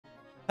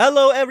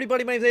Hello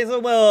everybody, my name is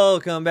Anthnwam.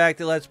 Welcome back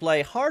to Let's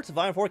Play Hearts of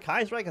Iron 4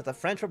 Kaiserreich as the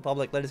French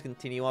Republic. Let us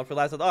continue on for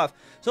last off.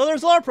 So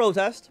there's a lot of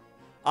protest.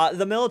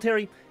 The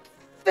military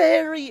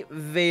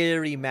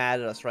very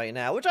mad at us right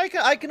now, which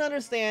I can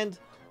understand.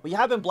 We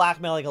have been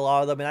blackmailing a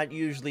lot of them, and that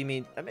usually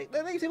means that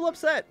makes people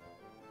upset.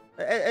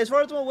 As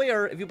far as I'm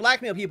aware, if you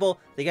blackmail people,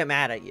 they get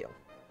mad at you,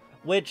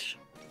 which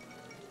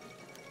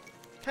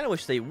kind of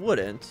wish they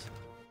wouldn't.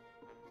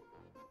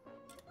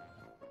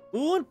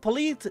 Un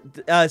polit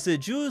se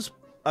Jews.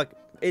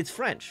 It's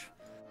French.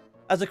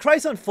 As the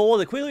crisis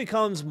unfolds, it quickly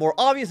becomes more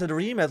obvious that the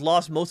regime has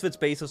lost most of its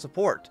base of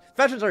support.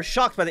 Veterans are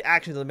shocked by the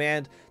actions of the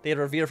man they had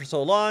revered for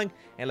so long,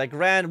 and La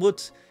Grande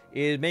Wout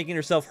is making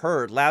herself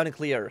heard, loud and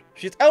clear.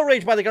 She's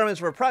outraged by the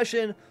government's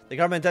repression. The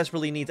government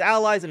desperately needs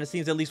allies, and it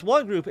seems at least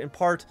one group, in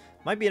part,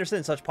 might be interested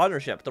in such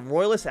partnership, the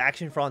Royalist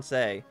Action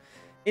Français.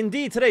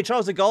 Indeed, today,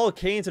 Charles de Gaulle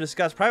came to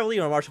discuss privately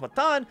on Marshal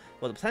Pétain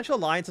with a potential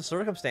alliance of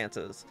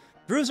circumstances.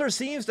 Bruiser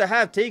seems to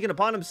have taken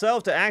upon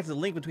himself to act as a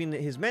link between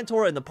his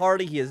mentor and the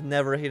party he has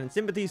never hidden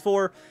sympathies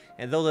for,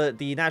 and though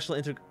the National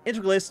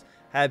Integralists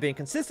have been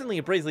consistently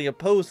and bravely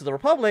opposed to the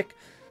Republic,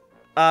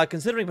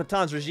 considering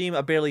Pétain's regime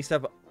a barely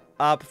step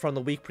up from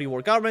the weak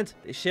pre-war government,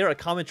 they share a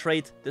common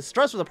trait: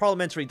 distrust of the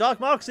parliamentary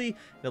democracy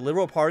and the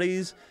liberal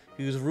parties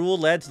whose rule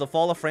led to the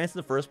fall of France in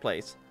the first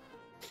place.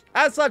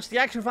 As such, the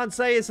Action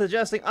Français is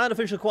suggesting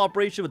unofficial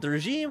cooperation with the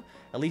regime,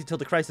 at least until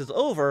the crisis is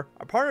over,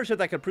 a partnership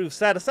that could prove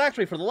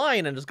satisfactory for the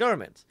Lion and his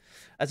government.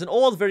 As an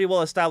old, very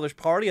well-established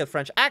party of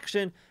French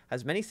action,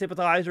 has many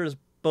sympathizers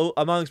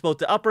amongst both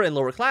the upper and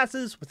lower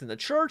classes, within the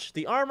church,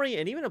 the army,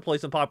 and even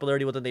enjoys some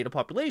popularity with the native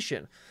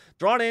population,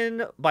 drawn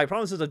in by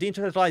promises of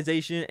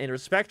decentralization and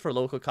respect for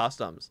local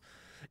customs.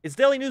 Its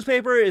daily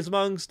newspaper is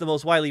amongst the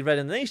most widely read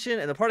in the nation,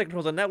 and the party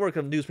controls a network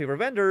of newspaper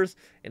vendors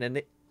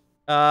in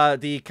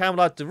the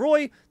Camelot de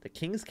Roy, the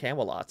King's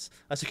Camelots,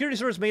 a security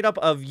service made up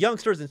of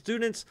youngsters and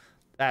students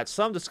that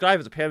some describe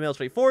as a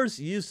paramilitary force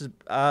used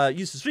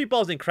to street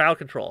balls and crowd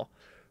control.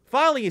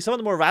 Finally, some of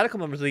the more radical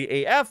members of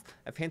the AF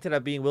have hinted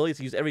at being willing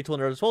to use every tool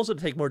in their disposal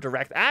to take more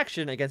direct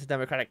action against the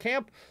democratic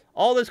camp.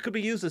 All this could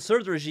be used to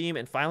serve the regime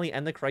and finally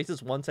end the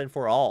crisis once and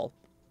for all.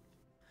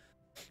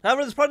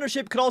 However, this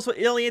partnership could also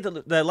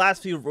alienate the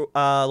last few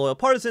loyal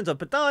partisans of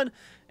Pétain,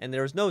 and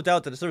there is no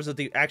doubt that the service of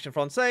the Action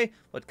Français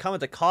would come at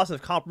the cost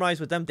of compromise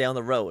with them down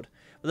the road.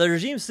 But the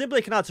regime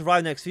simply cannot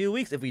survive the next few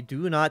weeks if we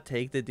do not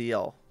take the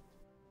deal.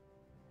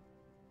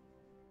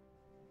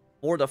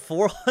 Or the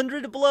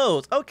 400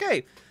 blows.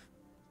 Okay.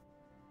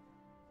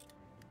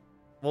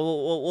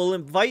 We'll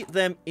invite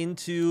them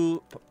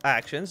into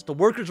actions. The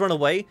workers run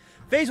away.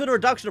 Faced with a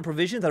reduction of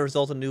provisions that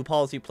result in new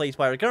policy placed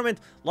by our government,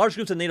 large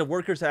groups of native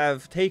workers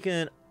have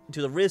taken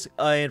to the risk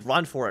and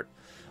run for it.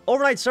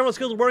 Overnight, several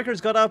skilled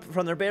workers got up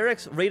from their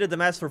barracks, raided the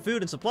mess for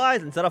food and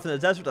supplies, and set off in the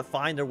desert to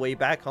find their way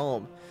back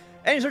home.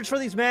 Any search for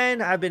these men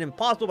have been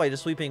impossible by the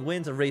sweeping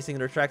winds and racing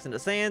their tracks in the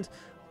sand.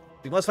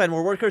 We must find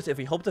more workers if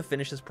we hope to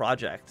finish this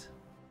project.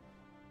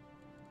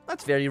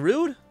 That's very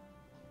rude.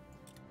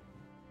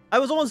 I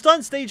was almost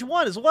done stage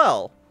 1 as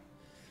well.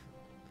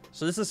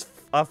 So this is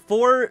a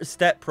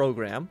 4-step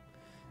program.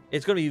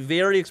 It's going to be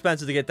very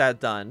expensive to get that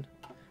done.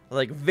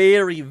 Like,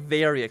 very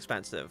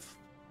expensive.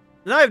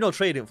 Now I have no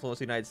trade influence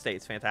in the United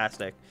States.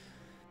 Fantastic.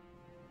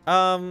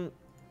 Why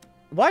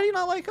do you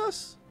not like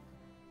us?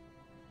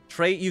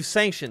 You've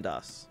sanctioned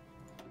us.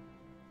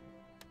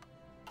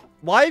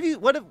 Why have you...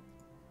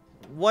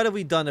 What have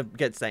we done to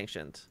get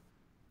sanctioned?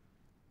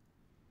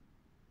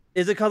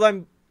 Is it because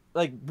I'm,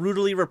 like,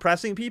 brutally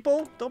repressing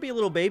people? Don't be a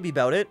little baby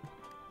about it.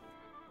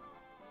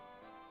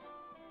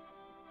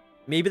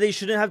 Maybe they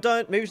shouldn't have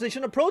done. Maybe they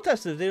shouldn't have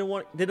protested. They didn't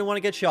want to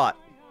get shot.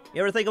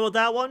 You ever think about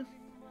that one?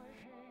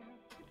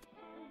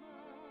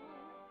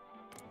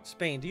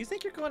 Spain, do you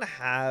think you're going to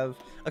have?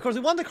 Of course,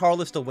 we want the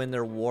Carlists to win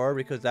their war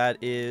because that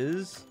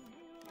is.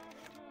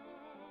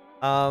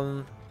 I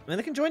mean,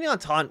 they can join the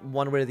Entente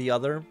one way or the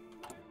other,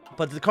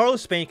 but the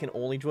Carlist Spain can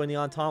only join the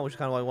Entente, which is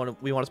kind of why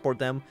we want to support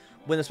them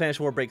when the Spanish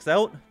War breaks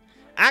out.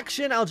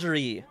 Action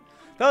Algerie.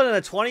 Founded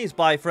in the 20s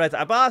by Fred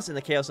Abbas in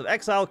the Chaos of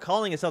Exile,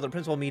 calling itself the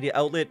principal media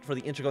outlet for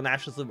the integral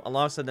nationalism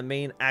alongside the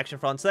main Action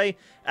Français,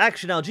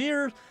 Action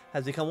Algiers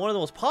has become one of the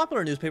most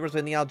popular newspapers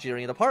within the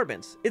Algerian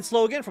departments. Its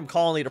slogan, from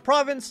colony to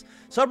province,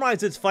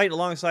 summarizes its fight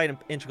alongside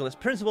integralist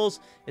principles,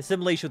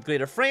 assimilation with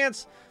Greater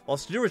France, while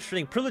still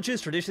restricting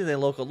privileges, traditions,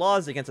 and local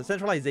laws against the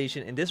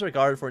centralization and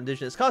disregard for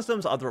indigenous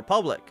customs of the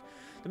Republic.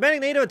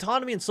 Demanding native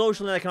autonomy and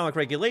social and economic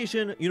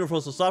regulation,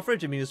 universal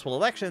suffrage and municipal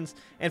elections,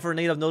 and for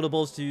native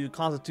notables to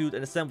constitute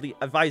an assembly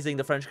advising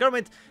the French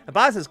government,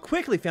 Abbas has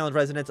quickly found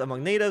resonance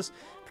among natives,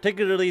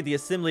 particularly the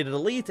assimilated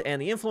elite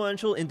and the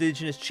influential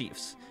indigenous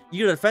chiefs,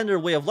 eager to defend their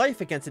way of life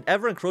against an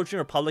ever-encroaching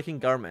Republican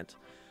government.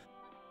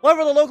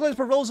 However, the localist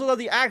proposal of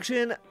the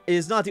action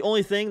is not the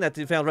only thing that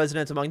found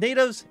resonance among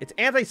natives. Its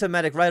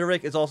anti-Semitic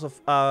rhetoric is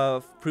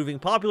also proving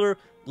popular.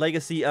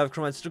 Legacy of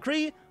Clement's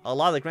decree, a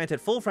law that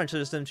granted full French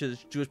citizenship to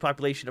the Jewish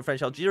population of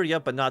French Algeria,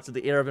 but not to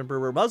the Arab and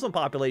Berber Muslim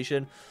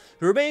population,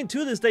 who remain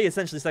to this day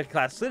essentially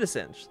second-class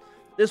citizens.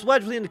 This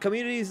wedge between the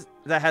communities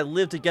that had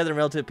lived together in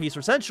relative peace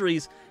for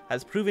centuries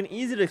has proven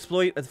easy to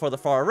exploit for the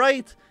far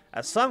right,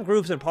 as some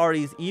groups and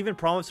parties even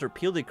promise to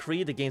repeal the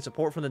decree to gain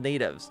support from the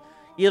natives,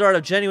 either out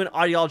of genuine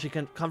ideology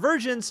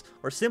convergence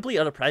or simply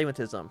out of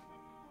pragmatism,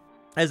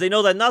 as they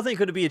know that nothing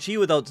could be achieved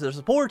without their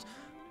support,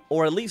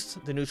 or at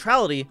least the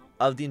neutrality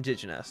of the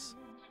indigenous.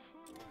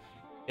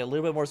 Get a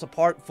little bit more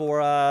support for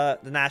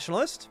the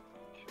nationalist.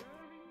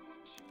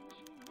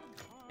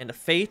 And the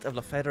fate of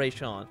the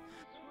Federation.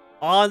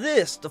 On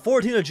this, the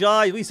 14th of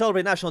July, we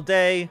celebrate National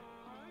Day.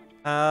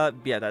 Yeah,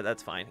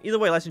 that's fine. Either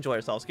way, let's enjoy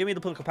ourselves. Give me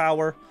the political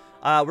power.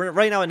 We're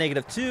right now at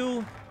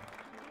 -2.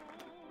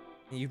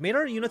 You've made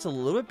our units a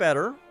little bit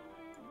better.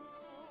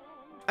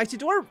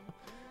 Actually,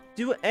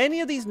 do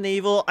any of these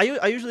naval...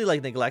 I usually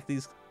like neglect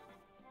these.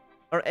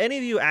 Are any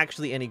of you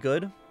actually any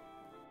good?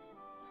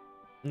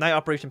 Night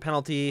operation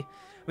penalty.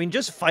 I mean,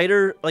 just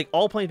fighter, like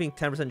all planes being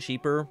 10%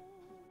 cheaper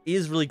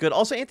is really good.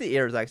 Also,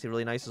 anti-air is actually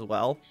really nice as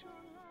well.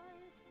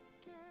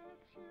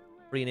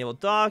 Free naval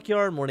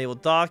dockyard, more naval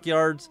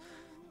dockyards.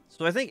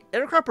 So I think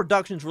aircraft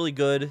production is really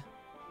good.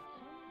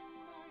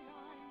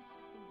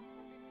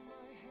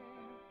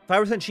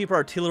 5% cheaper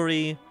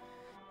artillery.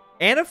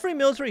 And a free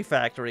military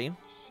factory.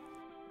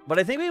 But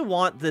I think we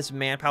want this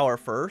manpower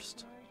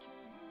first.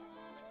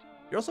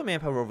 You're also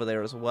manpower over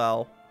there as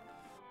well.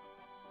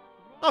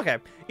 Okay.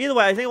 Either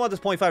way, I think I want this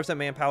 0.5%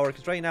 manpower,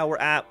 because right now we're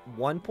at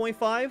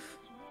 1.5.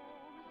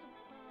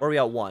 Or are we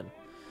at 1?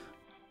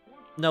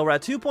 No, we're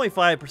at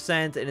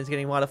 2.5%, and it's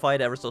getting modified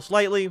ever so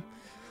slightly.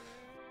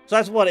 So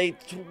that's what, a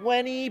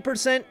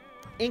 20%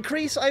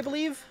 increase, I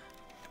believe?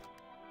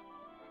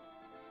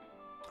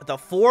 The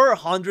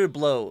 400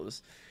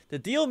 blows. The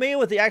deal made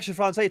with the Action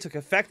Français took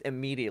effect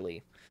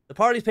immediately. The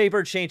party's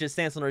paper changed its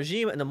stance on the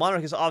regime, and the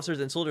monarchist officers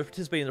and soldiers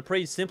participating in the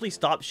parade simply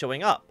stopped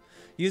showing up.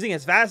 Using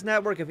its vast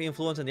network of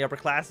influence in the upper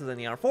classes and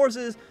the armed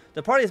forces,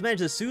 the party has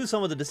managed to soothe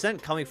some of the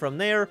dissent coming from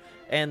there,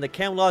 and the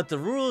Camelot de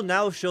Rule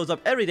now shows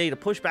up every day to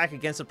push back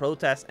against the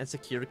protests and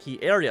secure key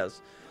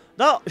areas.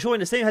 Not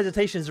showing the same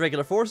hesitation as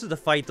regular forces to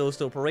fight those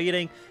still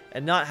parading,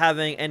 and not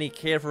having any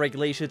care for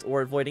regulations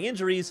or avoiding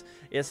injuries,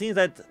 it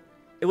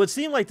would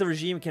seem like the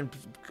regime can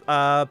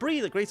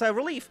breathe a great sigh of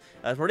relief,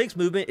 as Mordec's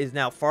movement is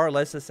now far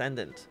less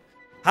ascendant.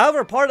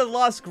 However, part of the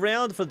lost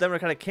ground for the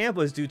Democratic camp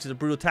was due to the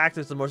brutal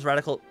tactics of the more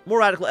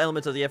radical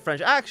elements of the French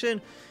action,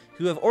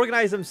 who have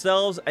organized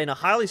themselves in a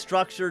highly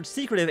structured,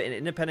 secretive, and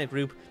independent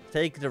group to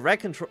take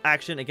direct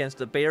action against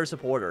the Bear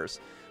supporters.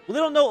 With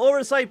little no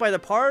oversight by the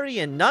party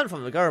and none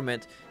from the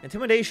government,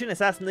 intimidation,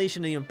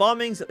 assassination, and even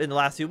bombings in the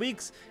last few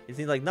weeks, it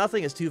seems like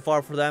nothing is too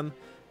far for them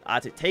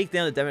to take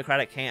down the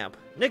Democratic camp.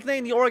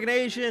 Nicknamed the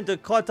organization the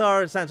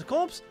Qatar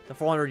Sans-Comps, the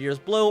 400 Years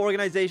Blow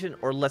organization,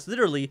 or less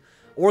literally,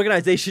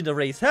 organization to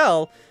raise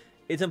hell,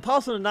 it's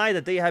impossible to deny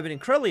that they have been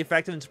incredibly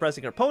effective in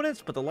suppressing their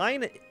opponents, but the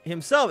Lion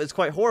himself is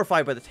quite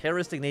horrified by the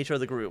terroristic nature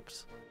of the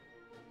groups.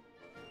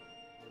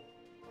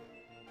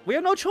 We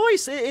have no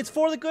choice. It's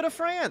for the good of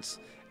France.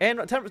 And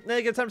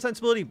negative 10%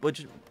 stability,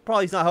 which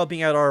probably is not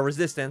helping out our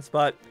resistance,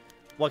 but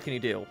what can you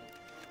do?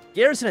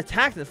 Garrison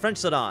attacked the French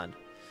Sudan.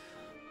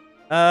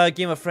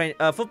 Game of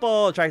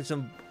football attracted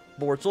some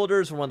bored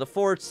soldiers from one of the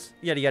forts,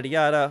 yada yada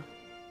yada.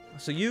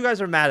 So you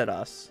guys are mad at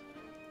us.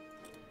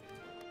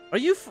 Are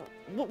you?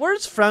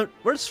 Where's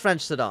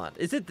French Sudan?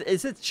 Is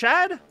it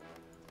Chad?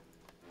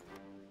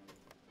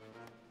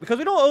 Because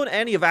we don't own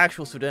any of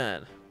actual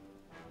Sudan.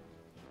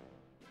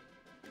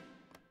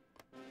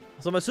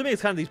 So I'm assuming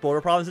it's kind of these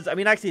border provinces. I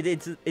mean, actually,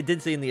 it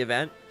did say in the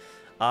event,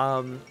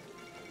 but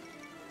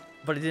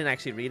it didn't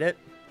actually read it.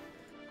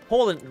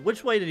 Poland,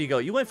 which way did you go?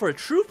 You went for a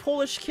true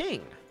Polish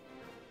king.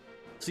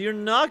 So you're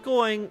not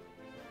going...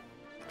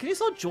 Can you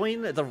still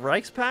join the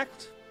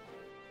Reichspakt?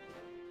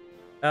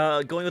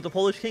 Going with the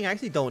Polish king? I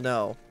actually don't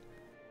know.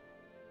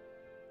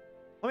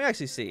 Let me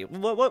actually see.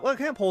 What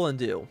can Poland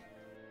do?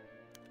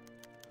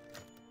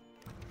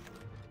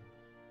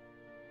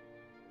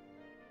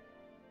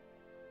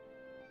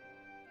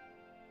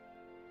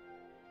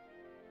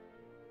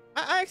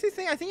 I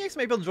think I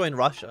may be able to join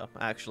Russia,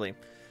 actually.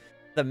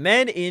 The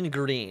Men in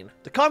Green.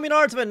 The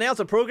Communards have announced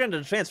a program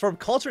to transform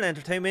culture and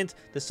entertainment,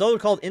 the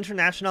so-called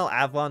International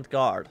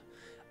Avant-Garde,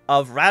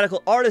 of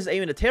radical artists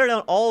aiming to tear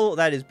down all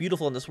that is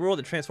beautiful in this world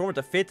and transform it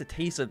to fit the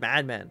taste of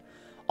madmen.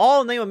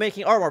 All in the name of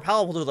making art more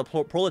palatable to the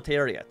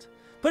proletariat.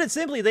 Put it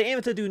simply, they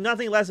aim to do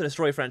nothing less than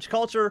destroy French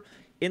culture.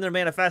 In their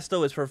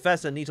manifesto, it's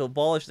professed a need to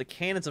abolish the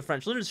canons of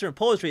French literature and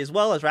poetry, as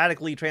well as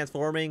radically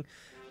transforming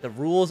the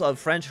rules of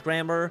French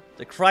grammar,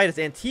 decried as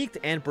antiqued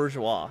and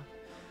bourgeois.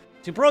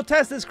 To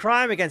protest this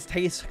crime against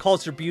taste,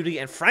 culture, beauty,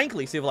 and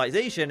frankly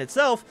civilization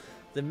itself,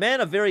 the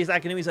men of various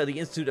academies of the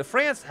Institute of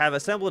France have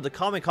assembled a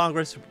common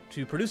congress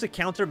to produce a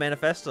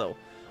counter-manifesto.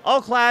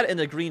 All clad in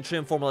the green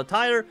trim formal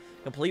attire,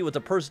 complete with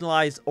the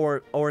personalized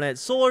ornate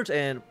swords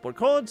and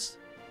brocodes.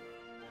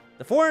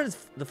 The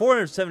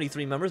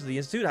 473 members of the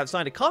Institute have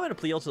signed a common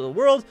appeal to the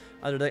world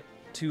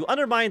to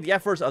undermine the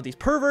efforts of these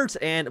perverts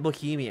and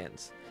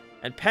bohemians,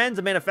 and pens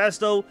a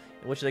manifesto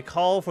in which they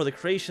call for the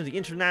creation of the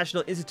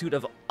International Institute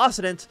of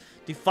Occident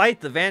to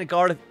fight the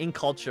vanguard of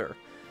inculture.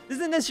 This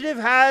initiative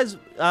has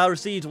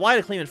received wide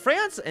acclaim in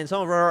France and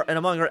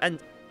among our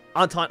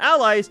Entente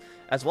allies,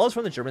 as well as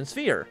from the German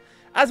sphere.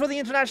 As for the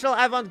international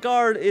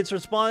avant-garde, it's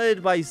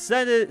responded by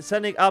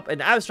sending up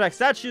an abstract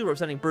statue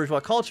representing bourgeois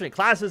culture and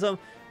classism,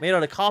 made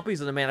out of copies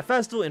of the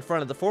manifesto in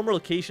front of the former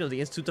location of the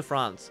Institut de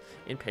France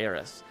in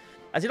Paris.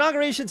 As the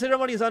inauguration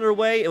ceremony is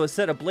underway, it was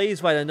set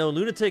ablaze by the known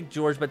lunatic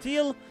Georges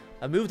Batil,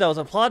 a move that was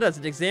applauded as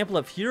an example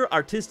of pure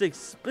artistic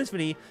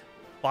spontaneity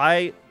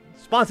by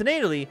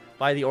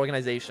the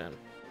organization.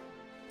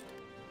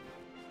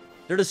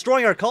 They're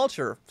destroying our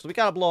culture, so we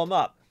gotta blow them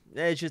up.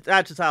 That's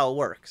just how it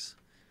works.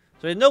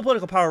 So we have no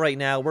political power right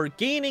now. We're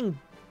gaining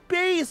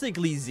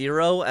basically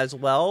 0 as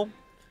well.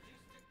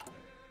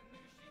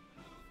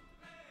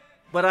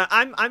 But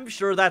I'm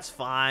sure that's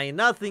fine.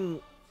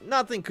 Nothing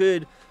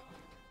could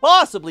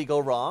possibly go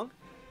wrong.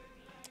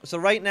 So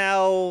right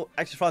now,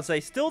 actually,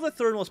 France still the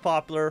 3rd most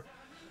popular.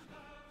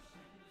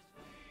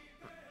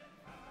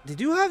 They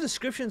do have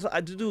descriptions.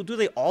 Do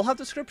they all have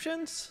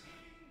descriptions?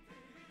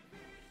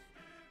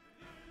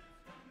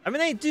 I mean,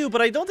 they do,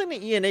 but I don't think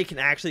the ENA can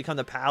actually come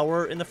to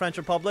power in the French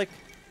Republic.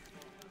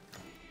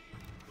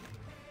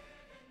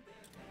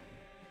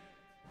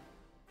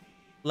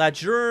 La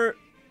Journée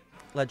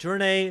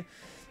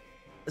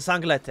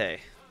Sanglante.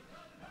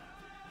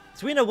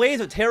 Between the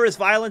waves of terrorist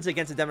violence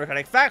against the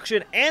Democratic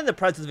faction and the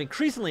presence of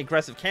increasingly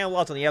aggressive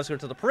Camelots on the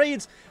outskirts of the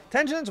parades,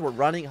 tensions were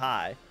running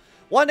high.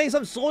 One day,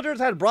 some soldiers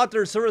had brought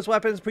their service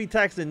weapons,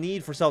 pretext the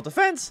need for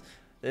self-defense.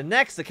 The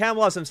next, the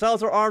Camelots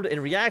themselves were armed. In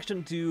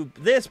reaction to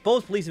this,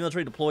 both police and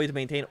military deployed to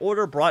maintain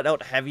order brought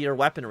out heavier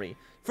weaponry.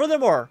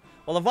 Furthermore,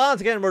 while the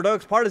violence against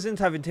Murdoch's partisans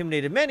have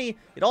intimidated many,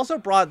 it also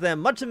brought them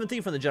much sympathy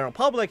from the general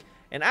public,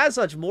 and as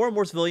such, more and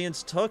more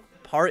civilians took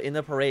part in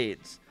the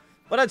parades.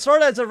 What had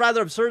started as a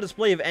rather absurd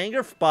display of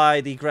anger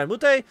by the Grand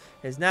Mute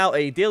is now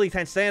a daily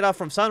tense standoff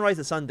from sunrise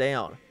to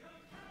sundown,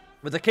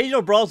 with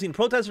occasional brawls between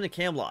protesters and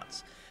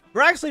Camelots.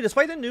 Miraculously,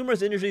 despite the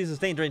numerous injuries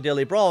sustained during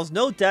daily brawls,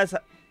 no deaths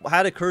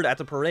had occurred at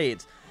the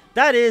parades.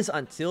 That is,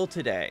 until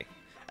today.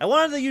 And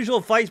one of the usual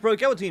fights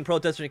broke out between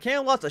protesters and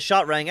Camelots. A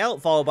shot rang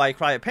out, followed by a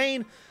cry of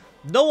pain.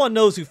 No one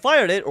knows who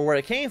fired it or where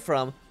it came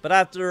from, but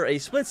after a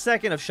split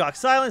second of shocked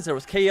silence, there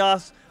was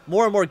chaos.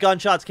 More and more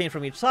gunshots came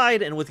from each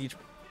side, and with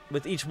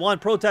each one,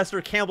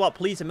 protester, Camelot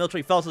police, and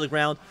military fell to the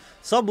ground,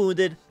 some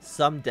wounded,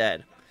 some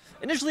dead.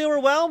 Initially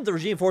overwhelmed, the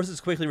regime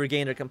forces quickly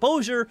regained their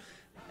composure.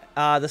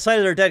 The sight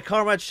of their dead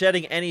comrades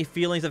shedding any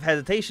feelings of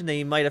hesitation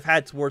they might have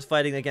had towards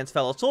fighting against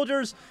fellow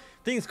soldiers.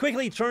 Things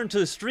quickly turned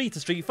to street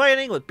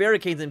fighting, with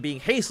barricades being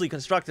hastily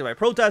constructed by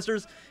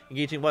protesters,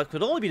 engaging in what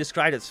could only be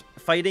described as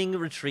fighting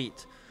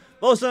retreat.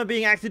 Most of them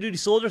being active duty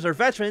soldiers or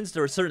veterans,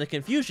 there was certain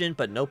confusion,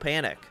 but no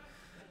panic.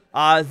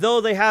 Though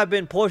they have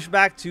been pushed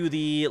back to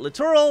the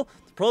littoral,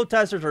 the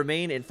protesters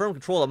remain in firm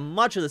control of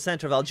much of the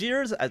center of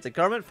Algiers, as the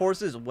government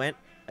forces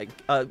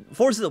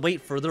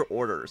await further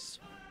orders.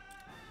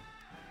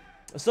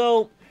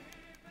 So,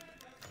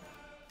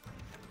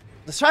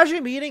 the strategy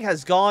meeting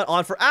has gone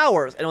on for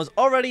hours, and it was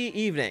already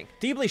evening.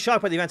 Deeply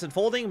shocked by the events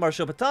unfolding,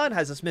 Marshal Pétain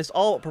has dismissed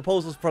all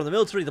proposals from the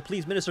military, the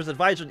police, ministers,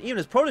 advisors, and even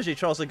his protege,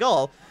 Charles de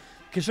Gaulle,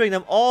 considering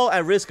them all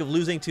at risk of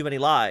losing too many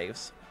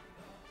lives.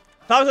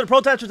 Talks of the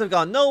protesters have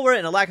gone nowhere,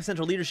 and a lack of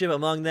central leadership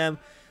among them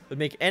would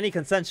make any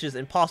consensus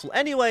impossible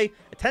anyway.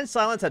 A tense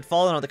silence had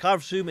fallen on the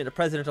conference room in the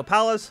presidential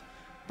palace,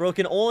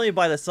 broken only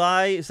by the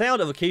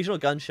sound of occasional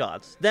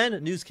gunshots.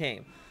 Then, news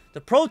came. The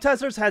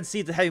protesters had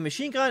seized a heavy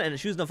machine gun and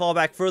chosen to fall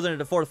back further and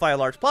to fortify a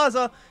large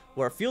plaza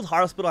where a field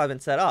hospital had been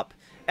set up.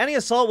 Any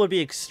assault would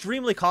be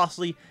extremely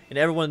costly, and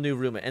everyone knew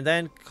rumor. And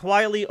then,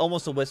 quietly,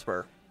 almost a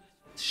whisper,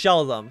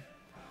 shell them.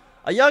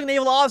 A young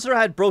naval officer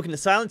had broken the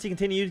silence. He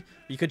continued,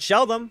 "We could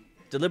shell them.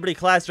 The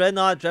Liberty-class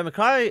dreadnought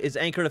Dreadnought is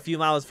anchored a few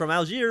miles from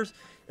Algiers.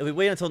 If we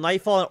wait until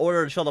nightfall in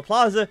order to shell the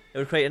plaza, it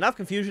would create enough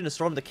confusion to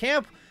storm the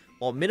camp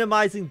while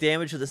minimizing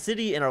damage to the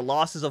city and our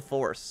losses of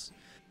force.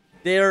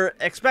 They're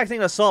expecting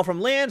an assault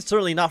from land,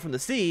 certainly not from the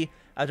sea."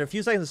 After a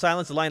few seconds of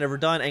silence, the line of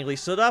Verdun angrily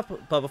stood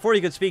up, but before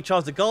he could speak,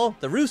 Charles de Gaulle,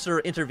 the rooster,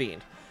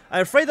 intervened.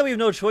 "I'm afraid that we have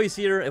no choice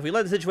here. If we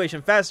let the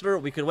situation fester,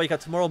 we could wake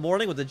up tomorrow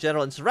morning with a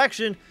general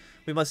insurrection.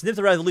 We must nip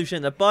the revolution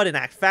in the bud and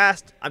act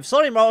fast. I'm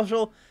sorry,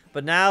 Marshal,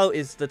 but now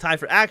is the time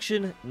for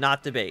action,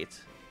 not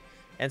debate."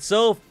 And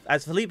so,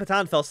 as Philippe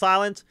Pétain fell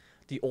silent,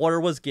 the order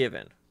was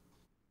given.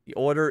 The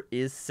order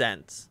is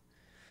sent.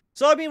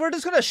 So, I mean, we're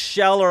just going to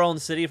shell our own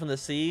city from the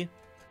sea.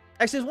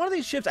 Actually, is one of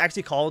these ships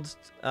actually called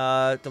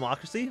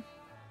Democracy?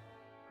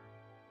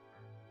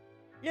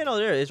 Yeah, no,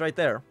 there it is, right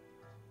there.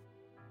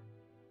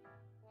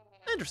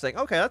 Interesting.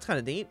 Okay, that's kind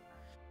of neat.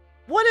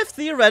 What if,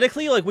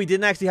 theoretically, like, we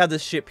didn't actually have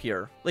this ship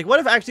here? Like, what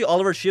if actually all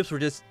of our ships were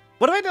just...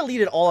 What if I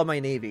deleted all of my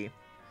navy?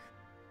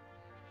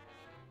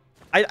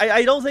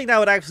 I don't think that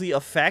would actually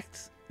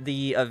affect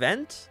the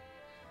event.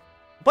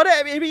 But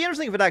it'd be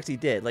interesting if it actually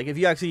did. Like, if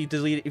you actually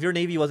deleted... If your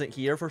navy wasn't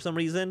here for some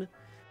reason,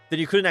 then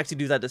you couldn't actually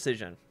do that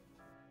decision.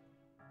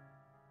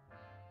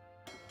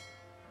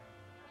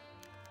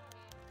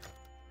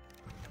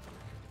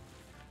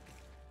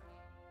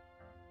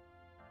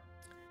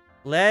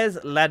 Les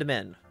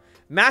Ladmen.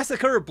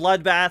 Massacre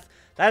bloodbath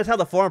That is how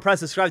the foreign press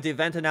described the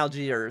event in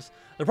Algiers.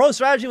 The pro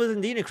strategy was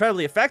indeed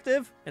incredibly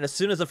effective, and as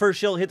soon as the first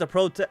shield hit the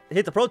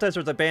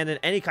protesters abandoned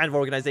any kind of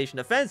organization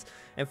defense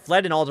and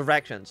fled in all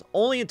directions,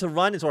 only to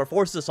run into our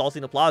forces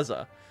assaulting the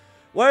plaza.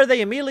 Whether they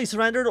immediately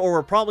surrendered or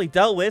were promptly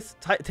dealt with,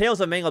 tales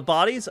of mangled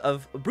bodies,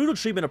 of brutal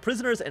treatment of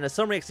prisoners, and of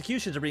summary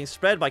executions are being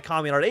spread by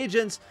communist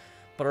agents,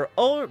 but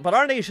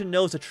our nation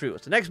knows the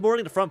truth. The next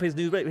morning, the front page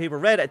newspaper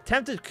read,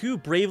 "Attempted coup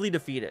bravely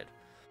defeated."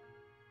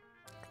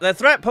 The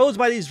threat posed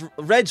by these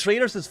red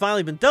traitors has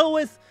finally been dealt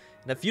with,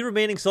 and a few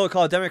remaining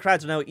so-called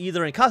Democrats are now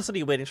either in custody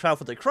awaiting trial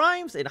for their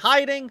crimes, in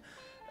hiding,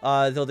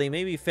 though they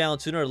may be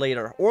found sooner or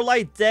later, or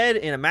lie dead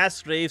in a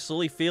mass grave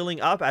slowly filling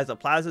up as the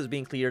plaza is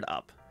being cleared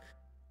up.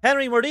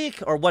 Henry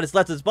Mordique, or what is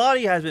left of his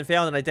body, has been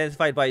found and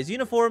identified by his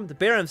uniform. The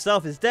bearer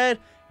himself is dead,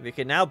 and we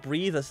can now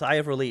breathe a sigh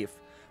of relief.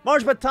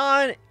 Marge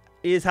Baton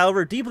is,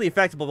 however, deeply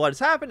affected by what has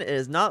happened and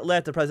has not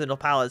let the presidential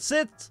palace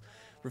sit,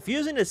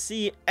 refusing to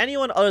see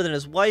anyone other than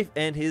his wife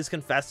and his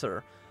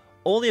confessor,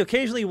 only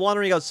occasionally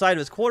wandering outside of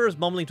his quarters,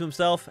 mumbling to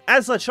himself.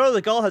 As such, Charles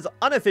de Gaulle has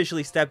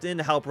unofficially stepped in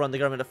to help run the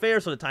government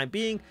affairs for the time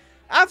being.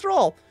 After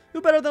all,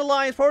 who better than a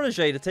lion's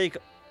protege to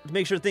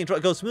make sure things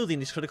go smoothly in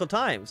these critical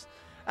times?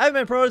 Having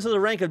been promoted to the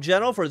rank of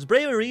general for his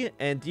bravery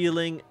and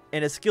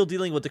his skill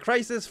dealing with the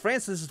crisis,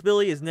 France's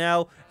stability is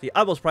now the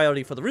utmost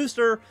priority for the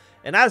Rooster,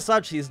 and as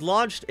such, he's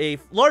launched a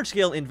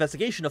large-scale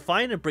investigation to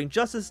find and bring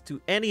justice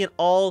to any and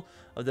all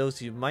of those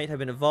who might have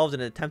been involved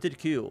in an attempted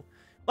coup.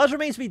 Much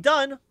remains to be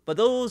done, but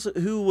those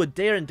who would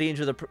dare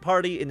endanger the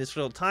party in these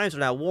critical times are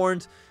now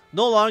warned.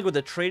 No longer would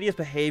the traitorous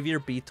behavior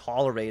be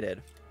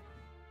tolerated.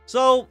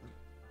 So,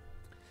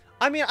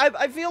 I mean,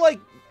 I feel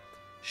like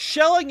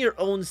shelling your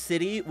own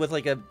city with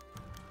like a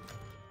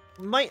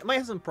might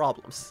have some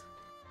problems.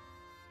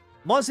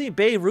 Monsignor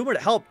Bay rumored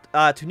to help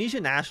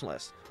Tunisian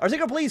nationalists. Our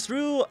secret police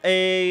through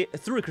a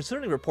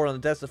concerning report on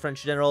the death of the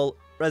French general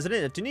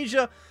resident in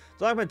Tunisia.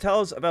 The document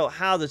tells about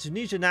how the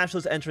Tunisian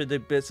nationalists entered the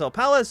Bissau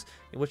Palace,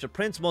 in which the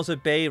Prince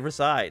Mossa Bey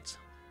resides.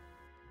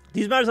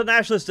 These matters of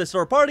nationalist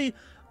disorder party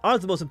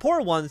aren't the most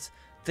important ones.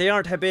 They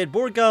aren't Habib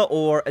Bourga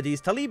or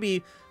Aziz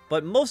Talibi,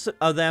 but most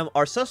of them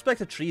are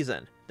suspect of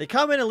treason. They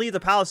come in and leave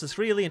the palace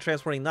discreetly and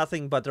transporting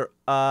nothing, but there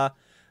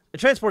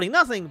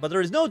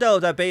is no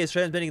doubt that Bey is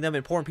transmitting them an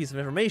important piece of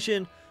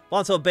information.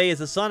 Mansour Bey is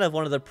the son of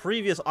one of the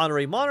previous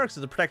honorary monarchs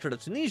of the Protectorate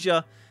of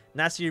Tunisia,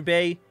 Nasir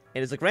Bey,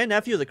 and is the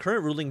grandnephew of the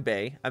current ruling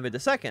Bey, Ahmed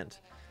II.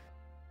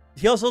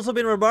 He has also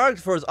been remarked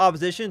for his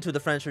opposition to the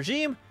French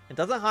regime, and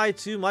doesn't hide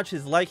too much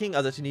his liking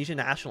of the Tunisian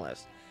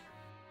nationalists.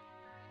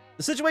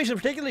 The situation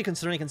is particularly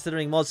concerning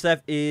considering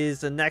Mossef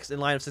is the next in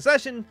line of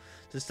succession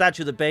to the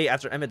statue of the Bey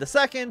after Ahmed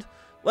II.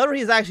 Whatever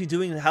he is actually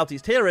doing to help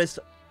these terrorists,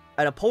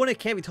 an opponent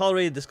can't be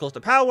tolerated this close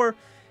to power,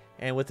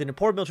 and with an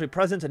important military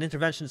presence and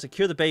intervention to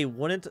secure the Bey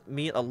wouldn't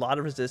meet a lot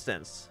of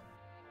resistance.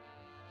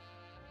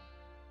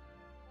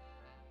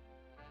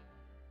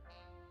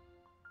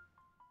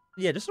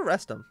 Yeah, just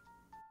arrest him.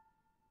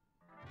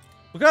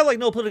 We got like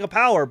no political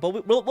power,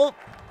 but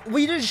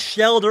we just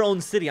shelled our own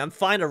city. I'm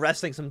fine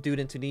arresting some dude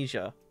in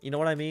Tunisia. You know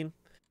what I mean?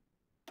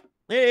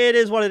 It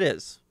is what it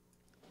is.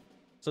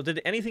 So did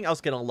anything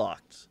else get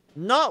unlocked?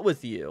 Not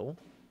with you.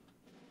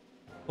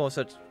 Most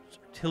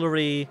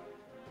artillery.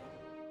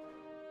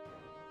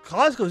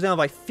 Cost goes down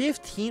by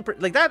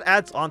 15%. Like, that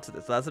adds on to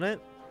this, doesn't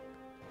it?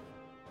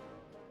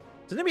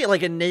 It's gonna be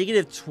like a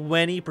negative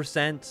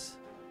 20%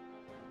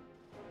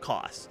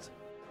 cost.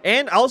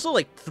 And also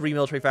like 3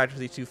 military factors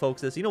these two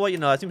focuses. You know what? You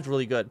know, that seems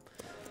really good.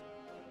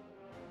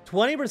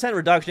 20%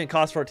 reduction in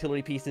cost for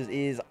artillery pieces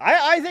is,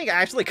 I think,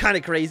 actually kind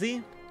of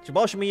crazy.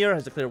 Jabal Shamir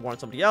has declared war on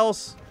somebody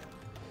else.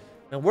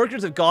 And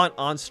workers have gone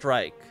on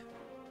strike.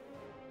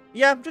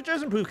 Yeah,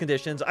 just improved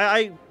conditions.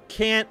 I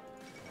can't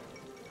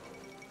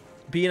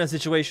be in a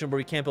situation where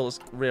we can't build this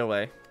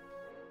railway.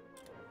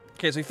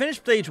 Okay, so we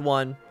finished stage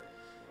 1.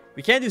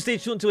 We can't do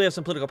stage 2 until we have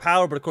some political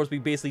power, but of course we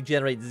basically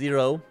generate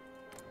 0.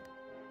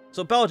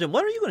 So Belgium,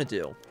 what are you going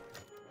to do?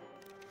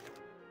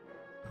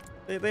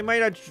 They might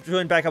not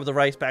join back up with the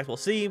Reichspakt, we'll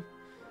see.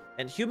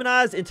 And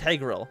humanized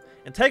integral.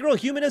 Integral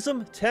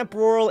humanism,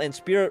 temporal and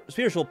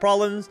spiritual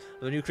problems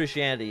of the new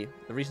Christianity.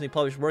 The recently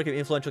published work of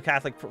influential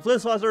Catholic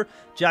philosopher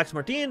Jacques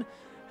Martin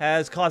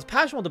has caused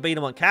passionate debate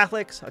among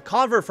Catholics. A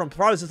convert from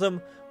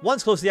Protestantism,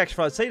 once close to the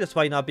extra state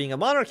despite not being a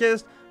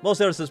monarchist, most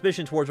out of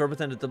suspicion towards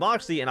representative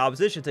democracy and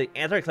opposition to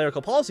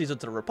anti-clerical policies of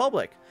the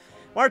Republic.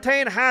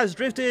 Martin has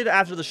drifted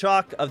after the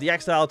shock of the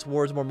exile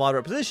towards more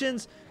moderate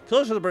positions,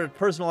 closer to the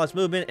personalist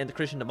movement and the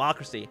Christian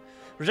democracy,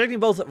 rejecting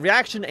both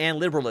reaction and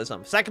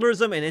liberalism,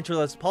 secularism and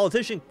interest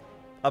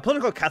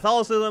political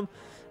Catholicism,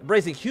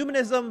 embracing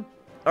humanism,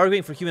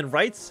 arguing for human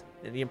rights,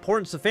 and the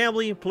importance of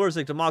family,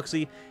 pluralistic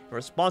democracy, and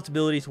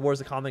responsibility towards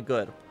the common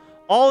good.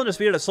 All in the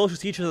spirit of social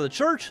teachers of the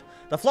church,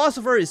 the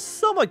philosopher is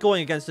somewhat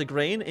going against the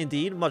grain.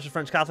 Indeed, much of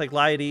French Catholic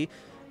laity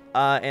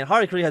and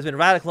hardihood has been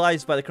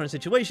radicalized by the current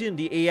situation.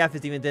 The AF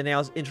has even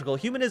denounced integral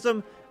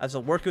humanism as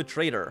a worker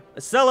traitor, a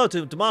sellout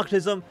to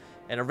democratism,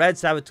 and a red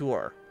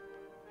saboteur.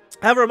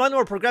 However, among the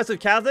more progressive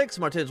Catholics,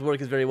 Martin's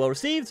work is very well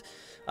received,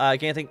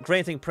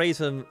 granting praise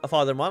from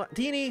Father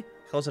Montini,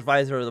 close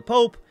advisor of the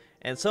Pope,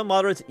 and some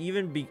moderates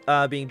even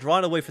being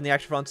drawn away from the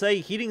Action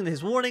Française, heeding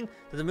his warning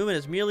that the movement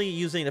is merely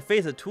using the faith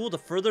as a tool to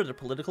further their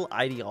political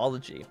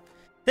ideology.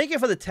 Thank you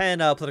for the 10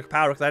 political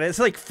power, because it's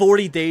like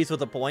 40 days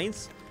worth of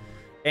points.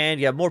 And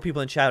yeah, more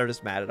people in chat are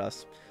just mad at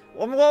us.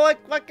 Well,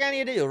 what can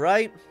you do,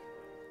 right?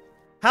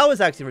 How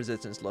is actually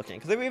resistance looking?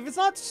 Because if it's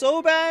not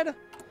so bad,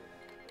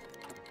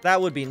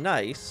 that would be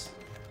nice.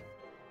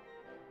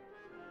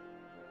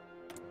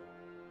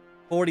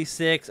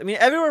 46. I mean,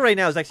 everywhere right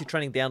now is actually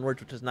trending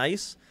downwards, which is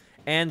nice.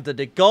 And the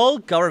de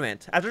Gaulle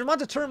government, after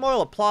months of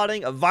turmoil, of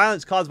plotting, of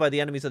violence caused by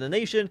the enemies of the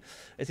nation,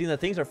 it seems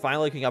that things are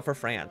finally looking up for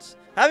France.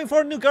 Having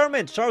formed a new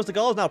government, Charles de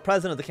Gaulle is now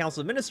president of the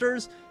Council of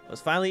Ministers, and was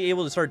finally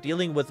able to start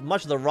dealing with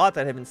much of the rot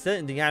that had been sent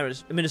in the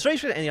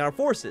administration and the armed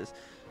forces.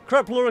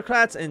 Corrupt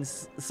bureaucrats and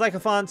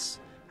sycophants,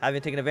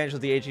 having taken advantage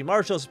of the AG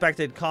Marshal,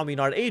 suspected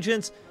communard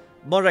agents,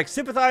 Monarch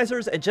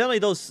sympathizers, and generally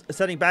those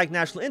setting back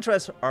national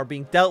interests are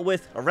being dealt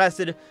with,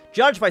 arrested,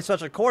 judged by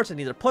special courts, and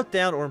either put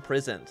down or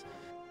imprisoned.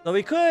 Though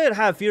we could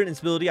have fear and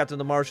instability after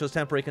the Marshal's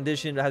temporary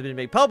condition has been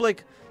made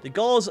public, de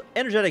Gaulle's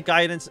energetic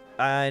guidance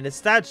and his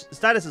status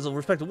as a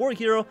respected war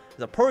hero,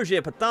 as a protege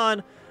of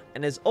Pétain,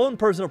 and his own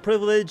personal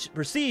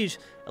prestige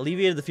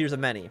alleviated the fears of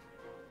many.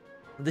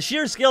 The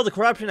sheer scale of the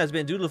corruption has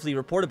been dutifully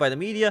reported by the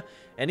media,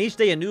 and each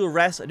day a new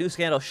arrest, a new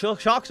scandal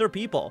shocks our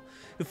people,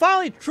 who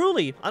finally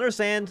truly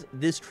understand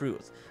this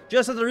truth.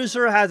 Just as the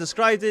Rooster has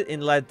described it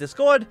in La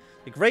Discord,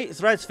 the great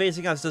threats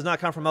facing us does not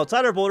come from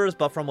outside our borders,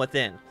 but from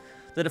within.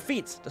 The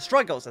defeats, the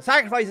struggles, the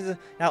sacrifices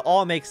now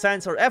all make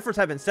sense. Our efforts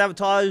have been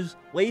sabotaged,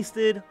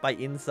 wasted by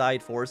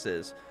inside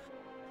forces.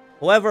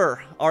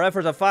 However, our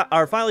efforts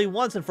are finally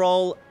once and for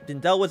all been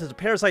dealt with as the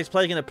parasites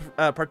plaguing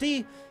the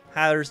party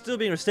are still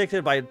being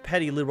restricted by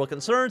petty liberal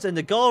concerns, and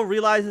de Gaulle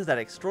realizes that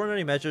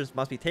extraordinary measures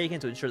must be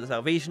taken to ensure the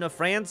salvation of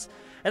France.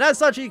 And as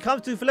such, he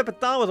comes to Philippe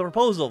Pétain with a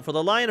proposal for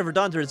the Lion of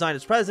Verdun to resign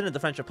as president of the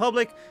French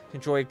Republic, to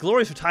enjoy a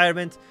glorious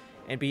retirement,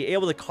 and be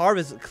able to carve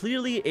his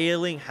clearly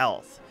ailing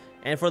health.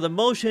 And for the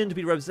motion to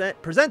be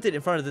presented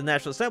in front of the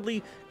National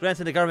Assembly,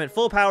 granting the government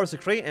full powers to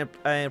create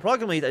and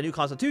promulgate a new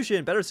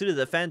constitution better suited to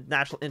defend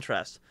national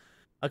interests.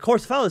 Of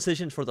course, the final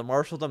decision for the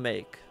Marshal to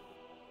make.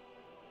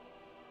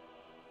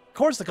 Of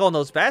course, the Gaulle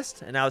knows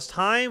best, and now it's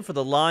time for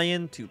the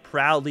Lion to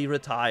proudly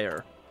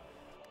retire.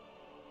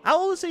 How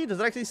old is he? Does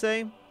it actually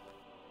say?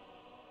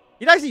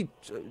 You'd actually,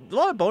 a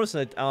lot of bonus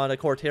on a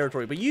core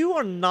territory, but you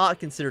are not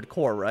considered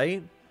core,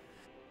 right?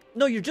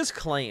 No, you're just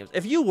claims.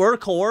 If you were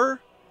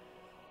core,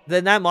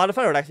 then that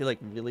modifier would actually like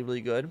really, really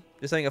good.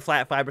 Just saying a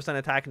flat 5%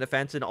 attack and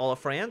defense in all of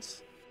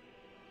France.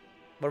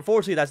 But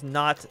unfortunately, that's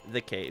not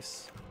the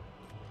case.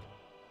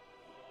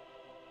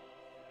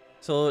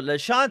 So, Le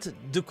Chant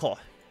du Coq.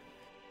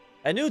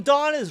 A new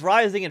dawn is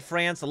rising in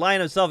France. The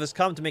Lion himself has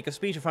come to make a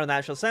speech in front of the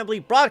National Assembly,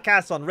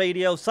 broadcasts on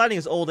radio, citing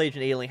his old age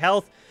and ailing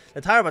health.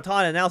 The Tire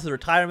Baton announced his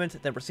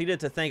retirement, then proceeded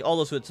to thank all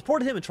those who had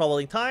supported him in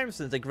troubling times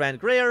since the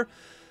Grand Guerre,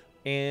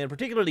 and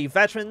particularly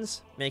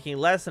veterans, making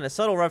less than a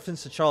subtle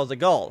reference to Charles de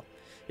Gaulle.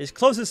 His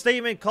closest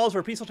statement calls for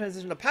a peaceful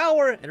transition to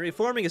power and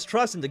reforming his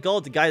trust in de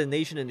Gaulle to guide the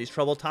nation in these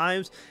troubled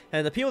times,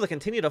 and the people that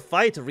continue to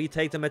fight to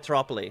retake the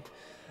metropole.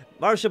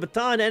 Marshal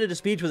Pétain ended the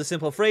speech with a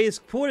simple phrase,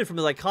 quoted from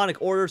his iconic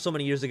order so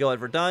many years ago at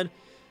Verdun: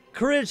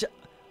 "Courage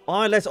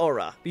on les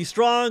aura. Be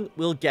strong,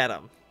 we'll get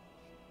 'em."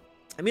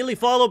 Immediately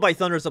followed by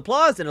thunderous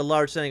applause and a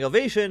large standing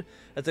ovation.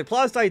 As the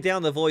applause died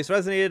down, the voice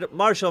resonated: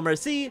 "Marshal,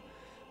 merci."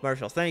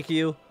 Marshal, thank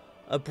you.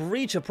 A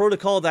breach of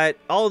protocol that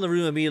all in the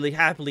room immediately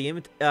happily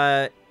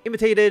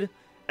imitated.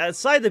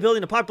 Outside the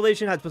building, the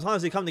population had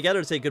spontaneously come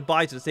together to say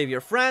goodbye to the savior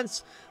of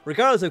France,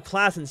 regardless of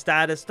class and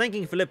status,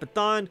 thanking Philippe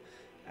Pétain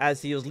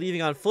as he was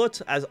leaving on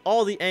foot, as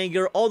all the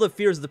anger, all the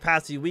fears of the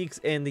past few weeks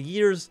and the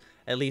years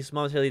at least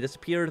momentarily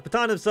disappeared.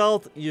 Pétain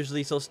himself,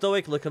 usually so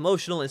stoic, looked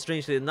emotional and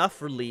strangely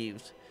enough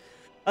relieved.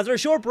 After a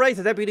short break,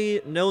 the deputy,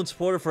 known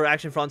supporter for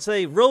Action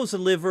Française, rose to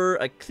deliver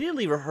a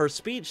clearly rehearsed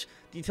speech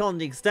detailing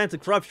the extent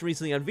of corruption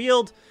recently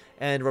unveiled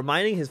and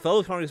reminding his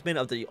fellow congressmen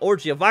of the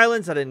orgy of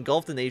violence that had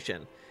engulfed the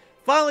nation.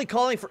 Finally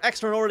calling for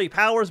extraordinary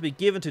powers to be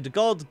given to de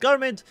Gaulle's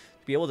government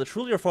to be able to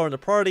truly reform the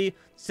party. The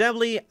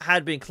assembly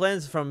had been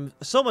cleansed from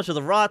so much of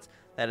the rot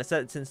that had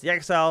set since the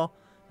exile,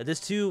 that this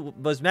too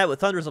was met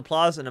with thunderous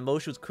applause and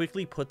emotion was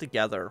quickly put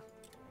together.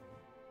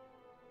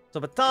 So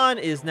Pétain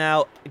is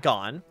now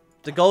gone.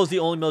 De Gaulle is the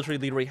only military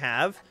leader we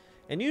have,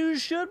 and you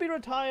should be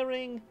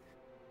retiring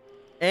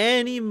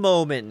any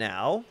moment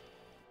now.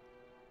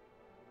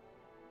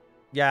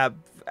 Yeah,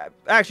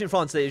 Action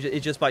Française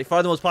is just by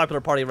far the most popular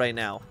party right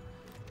now.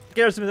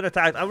 Garrison been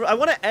attacked. I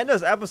want to end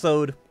this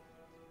episode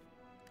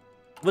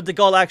with de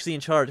Gaulle actually in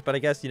charge, but I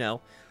guess, you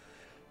know,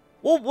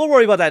 we'll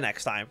worry about that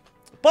next time.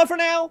 But for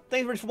now,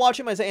 thanks very much for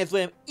watching. My name is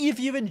Anthnwam. If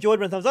you've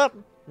enjoyed, run a thumbs up.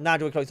 Not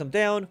enjoyed, click thumbs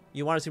down.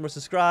 You want to see more,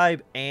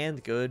 subscribe,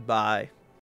 and goodbye.